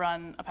want to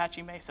run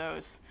Apache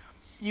Mesos,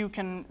 you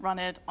can run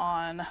it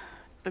on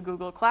the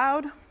Google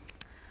Cloud,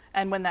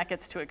 and when that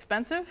gets too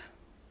expensive,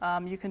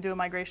 you can do a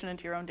migration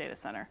into your own data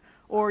center,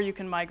 or you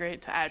can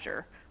migrate to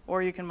Azure,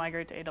 or you can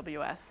migrate to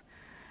AWS.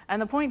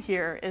 And the point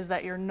here is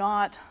that you're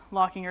not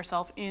locking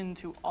yourself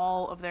into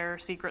all of their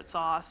secret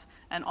sauce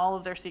and all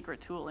of their secret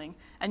tooling,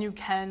 and you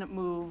can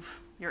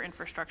move your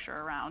infrastructure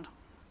around.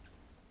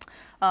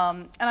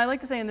 And I like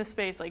to say in this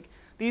space, like,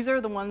 these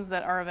are the ones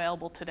that are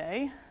available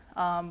today,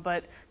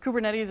 but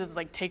Kubernetes is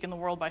like taken the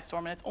world by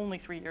storm, and it's only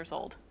 3 years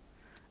old.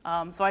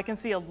 So I can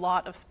see a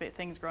lot of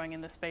things growing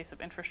in this space of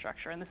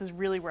infrastructure, and this is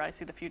really where I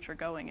see the future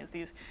going, is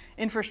these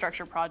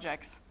infrastructure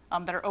projects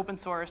that are open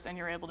source, and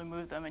you're able to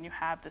move them, and you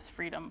have this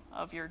freedom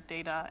of your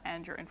data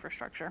and your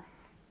infrastructure.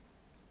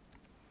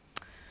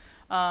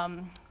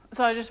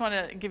 So I just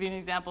want to give you an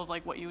example of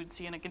like what you would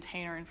see in a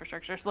container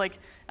infrastructure. So like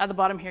at the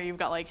bottom here, you've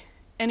got like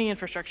any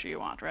infrastructure you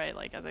want, right?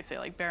 Like, as I say,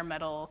 like bare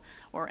metal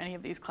or any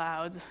of these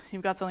clouds.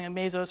 You've got something like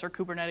Mesos or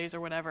Kubernetes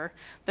or whatever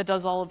that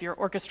does all of your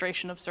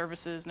orchestration of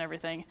services and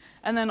everything.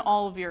 And then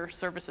all of your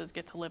services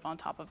get to live on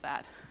top of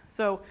that.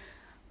 So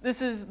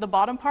this is, the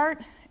bottom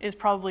part is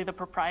probably the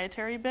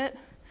proprietary bit,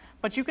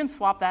 but you can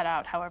swap that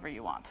out however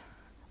you want.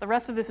 The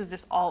rest of this is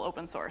just all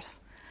open source.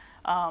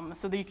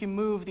 So that you can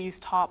move these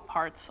top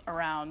parts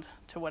around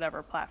to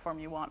whatever platform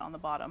you want on the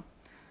bottom.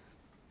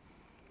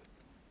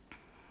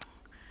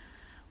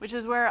 Which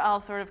is where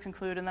I'll sort of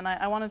conclude, and then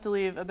I wanted to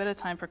leave a bit of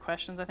time for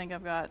questions. I think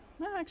I've got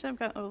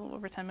a little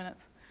over 10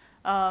 minutes.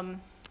 But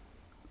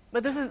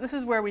this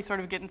is where we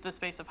sort of get into the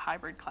space of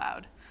hybrid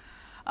cloud.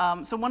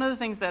 So one of the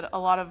things that a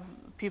lot of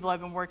people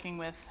I've been working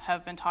with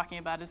have been talking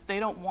about is they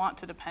don't want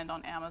to depend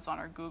on Amazon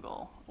or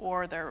Google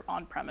or their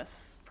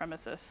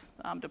on-premises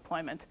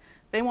deployment.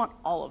 They want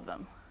all of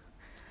them.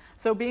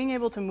 So being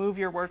able to move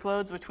your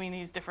workloads between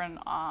these different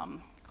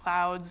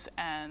clouds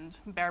and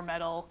bare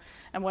metal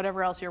and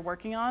whatever else you're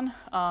working on,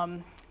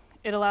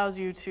 it allows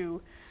you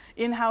to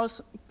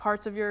in-house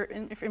parts of your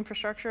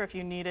infrastructure if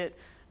you need it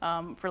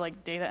for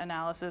like data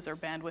analysis or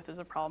bandwidth is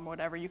a problem or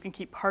whatever. You can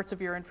keep parts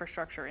of your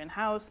infrastructure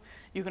in-house.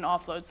 You can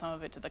offload some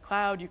of it to the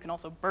cloud. You can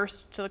also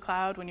burst to the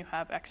cloud when you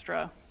have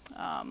extra,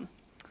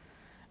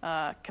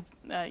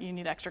 you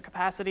need extra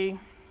capacity.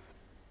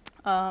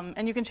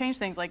 And you can change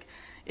things, like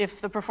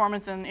if the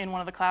performance in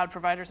one of the cloud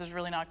providers is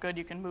really not good,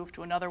 you can move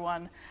to another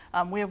one.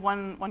 We have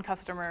one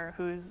customer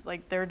who's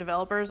like, their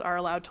developers are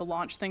allowed to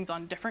launch things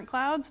on different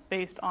clouds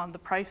based on the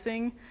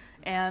pricing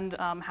and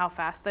how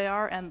fast they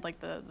are and like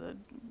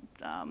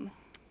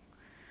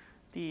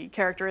the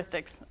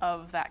characteristics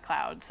of that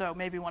cloud. So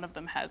maybe one of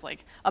them has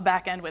like a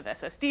back end with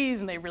SSDs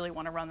and they really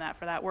want to run that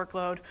for that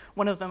workload.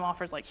 One of them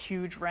offers like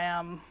huge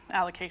RAM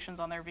allocations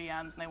on their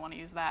VMs and they want to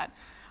use that.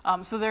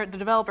 So the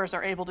developers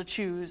are able to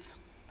choose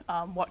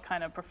what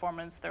kind of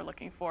performance they're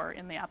looking for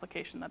in the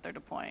application that they're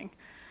deploying.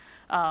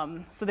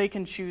 So they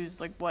can choose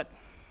like what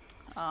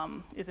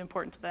is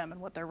important to them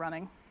and what they're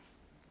running.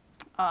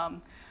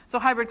 So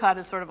hybrid cloud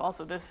is sort of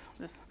also this.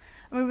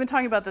 I mean, we've been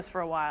talking about this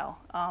for a while,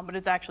 but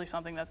it's actually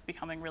something that's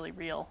becoming really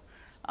real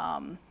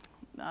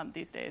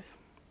these days.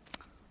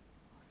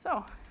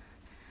 So,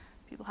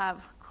 people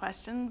have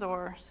questions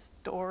or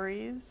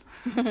stories?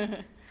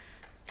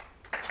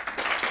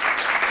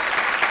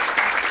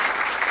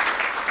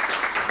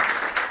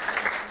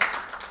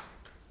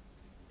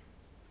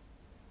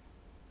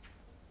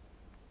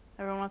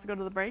 Everyone wants to go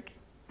to the break?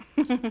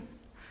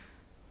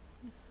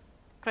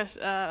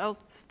 Question, I'll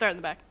start in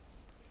the back.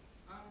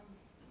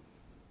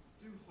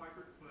 Do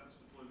hybrid clouds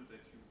deployment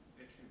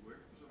actually work?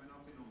 Because I mean,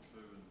 I've been on two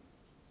and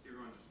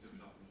everyone just gives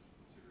up and just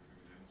puts everything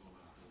in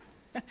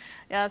Amazon.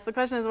 Yeah, so the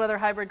question is whether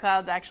hybrid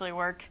clouds actually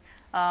work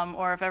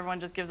or if everyone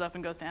just gives up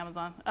and goes to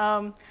Amazon.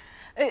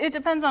 It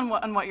depends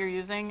on what you're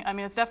using. I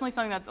mean, it's definitely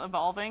something that's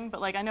evolving,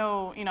 but like I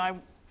know,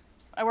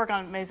 I work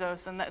on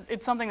Mesos, and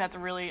it's something that's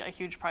really a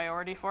huge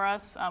priority for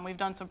us. We've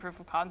done some proof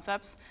of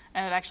concepts,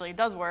 and it actually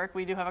does work.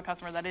 We do have a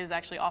customer that is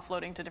actually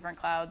offloading to different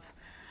clouds.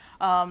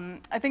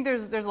 I think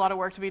there's a lot of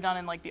work to be done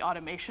in like the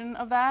automation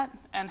of that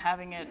and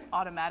having it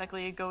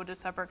automatically go to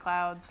separate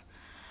clouds.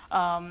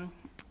 And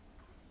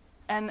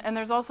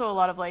there's also a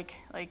lot of like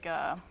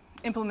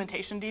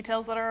implementation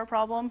details that are a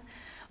problem.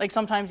 Like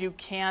sometimes you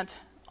can't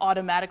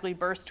automatically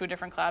burst to a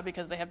different cloud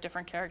because they have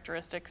different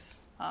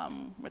characteristics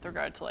with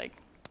regard to like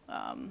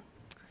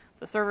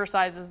the server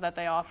sizes that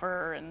they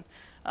offer, and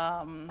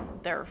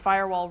their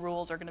firewall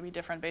rules are going to be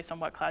different based on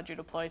what cloud you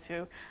deploy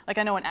to. Like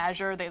I know in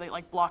Azure, they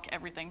like block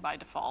everything by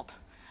default.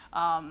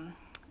 And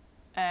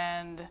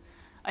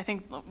I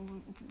think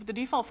the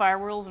default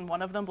firewalls in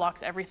one of them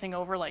blocks everything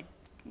over like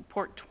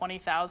port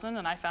 20,000,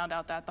 and I found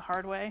out that the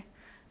hard way.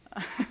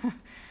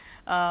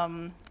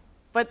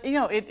 But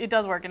it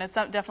does work, and it's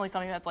definitely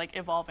something that's like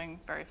evolving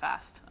very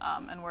fast.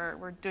 And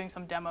we're doing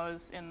some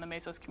demos in the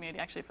Mesos community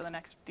actually for the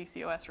next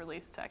DCOS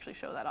release to actually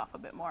show that off a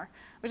bit more,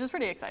 which is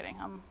pretty exciting.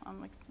 I'm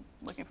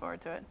looking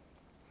forward to it.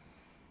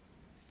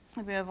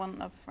 If we have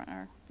one up front,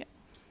 or yeah.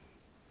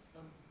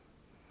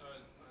 I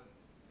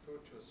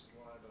thought your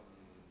slide on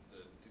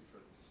the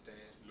different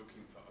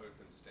looking for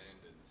open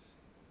standards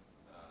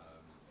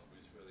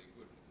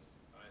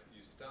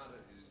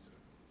started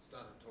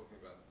talking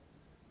about,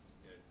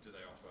 do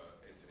they offer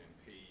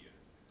SNMP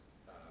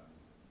and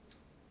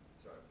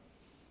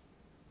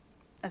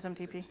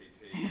SMTP.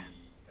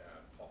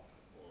 POP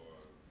or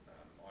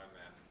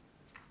IMAP,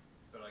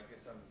 but I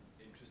guess I'm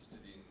interested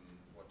in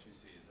what you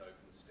see as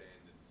open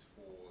standards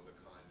for the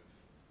kind of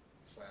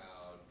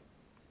cloud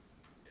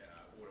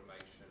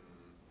automation,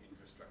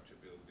 infrastructure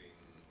building,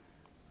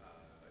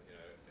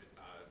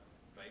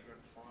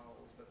 vagrant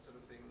files, that sort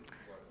of thing.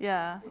 What do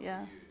you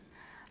use?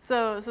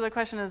 So the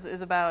question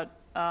is about,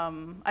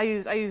 I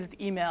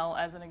used email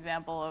as an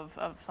example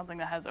of something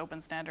that has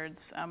open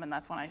standards, and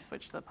that's when I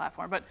switched to the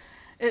platform. But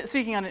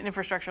speaking on an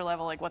infrastructure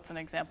level, like what's an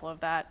example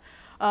of that?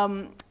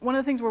 One of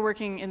the things we're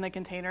working in the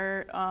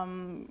container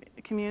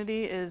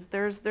community is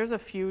there's a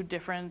few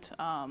different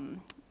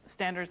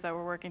standards that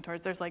we're working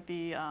towards. There's like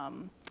the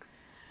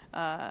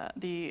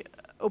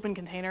Open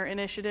Container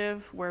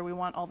Initiative, where we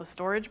want all the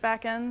storage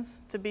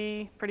backends to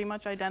be pretty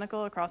much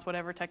identical across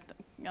whatever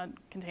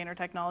container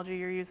technology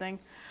you're using.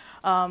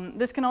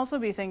 This can also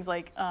be things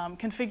like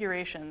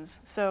configurations.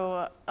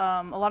 So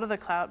a lot of the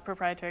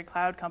proprietary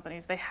cloud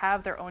companies, they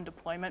have their own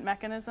deployment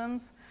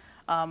mechanisms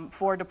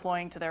for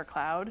deploying to their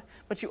cloud,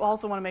 but you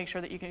also want to make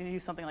sure that you can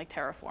use something like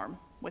Terraform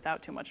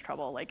without too much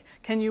trouble. Like,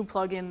 can you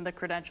plug in the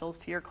credentials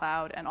to your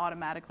cloud and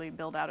automatically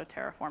build out a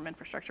Terraform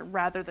infrastructure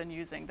rather than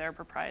using their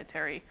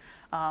proprietary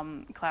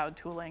cloud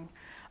tooling?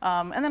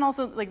 And then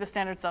also like the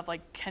standard stuff,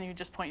 like can you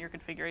just point your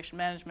configuration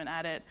management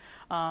at it?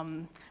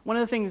 One of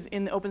the things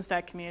in the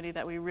OpenStack community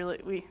that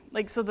we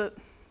like, so the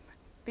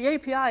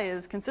API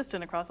is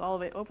consistent across all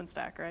of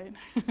OpenStack, right?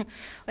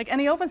 Like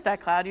any OpenStack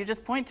cloud, you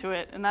just point to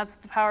it, and that's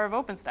the power of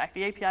OpenStack.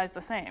 The API is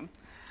the same.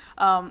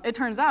 It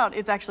turns out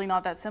it's actually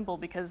not that simple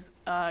because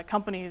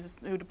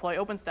companies who deploy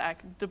OpenStack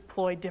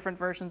deploy different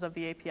versions of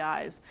the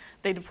APIs.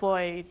 They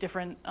deploy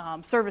different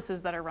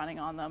services that are running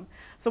on them.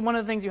 So one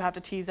of the things you have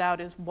to tease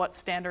out is what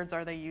standards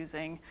are they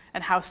using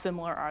and how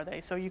similar are they.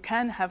 So you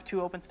can have two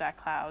OpenStack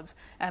clouds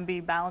and be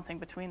balancing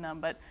between them,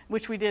 but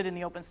which we did in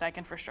the OpenStack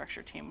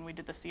infrastructure team when we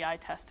did the CI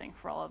testing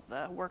for all of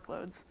the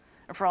workloads,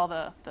 or for all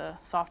the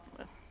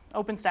software.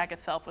 OpenStack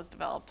itself was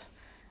developed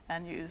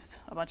and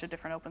used a bunch of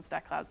different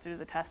OpenStack clouds to do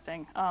the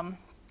testing.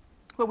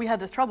 But we had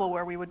this trouble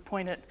where we would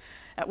point it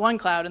at one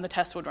cloud and the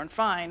test would run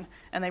fine,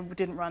 and they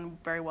didn't run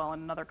very well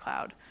in another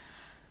cloud.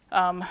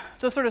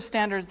 So sort of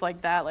standards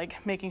like that,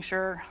 like making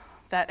sure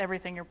that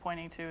everything you're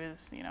pointing to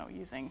is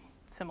using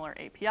similar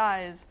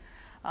APIs.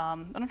 But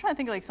I'm trying to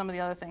think of like some of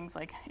the other things,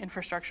 like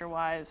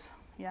infrastructure-wise,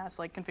 it's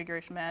like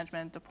configuration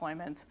management,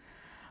 deployment.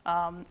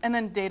 And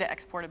then data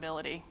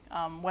exportability,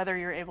 whether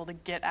you're able to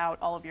get out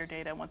all of your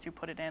data once you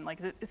put it in, like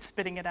is it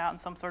spitting it out in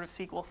some sort of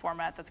SQL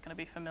format that's going to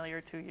be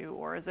familiar to you,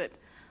 or is it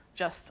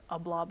just a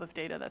blob of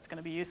data that's going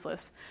to be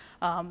useless?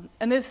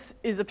 And this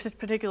is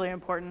particularly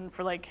important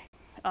for like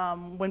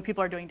when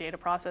people are doing data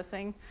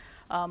processing.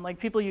 Like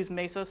people use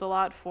Mesos a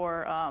lot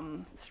for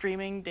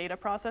streaming data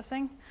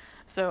processing,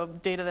 so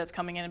data that's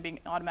coming in and being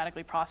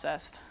automatically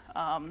processed.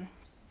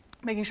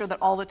 Making sure that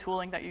all the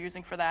tooling that you're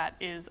using for that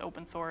is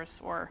open source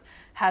or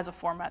has a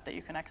format that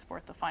you can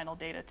export the final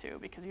data to,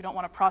 because you don't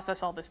want to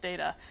process all this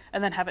data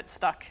and then have it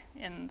stuck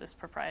in this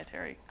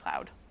proprietary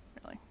cloud,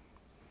 really.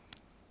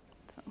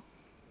 So,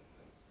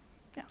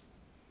 yeah.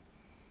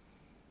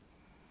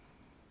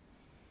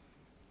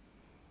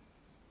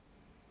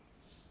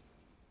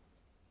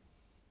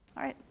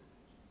 All right.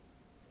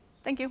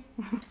 Thank you.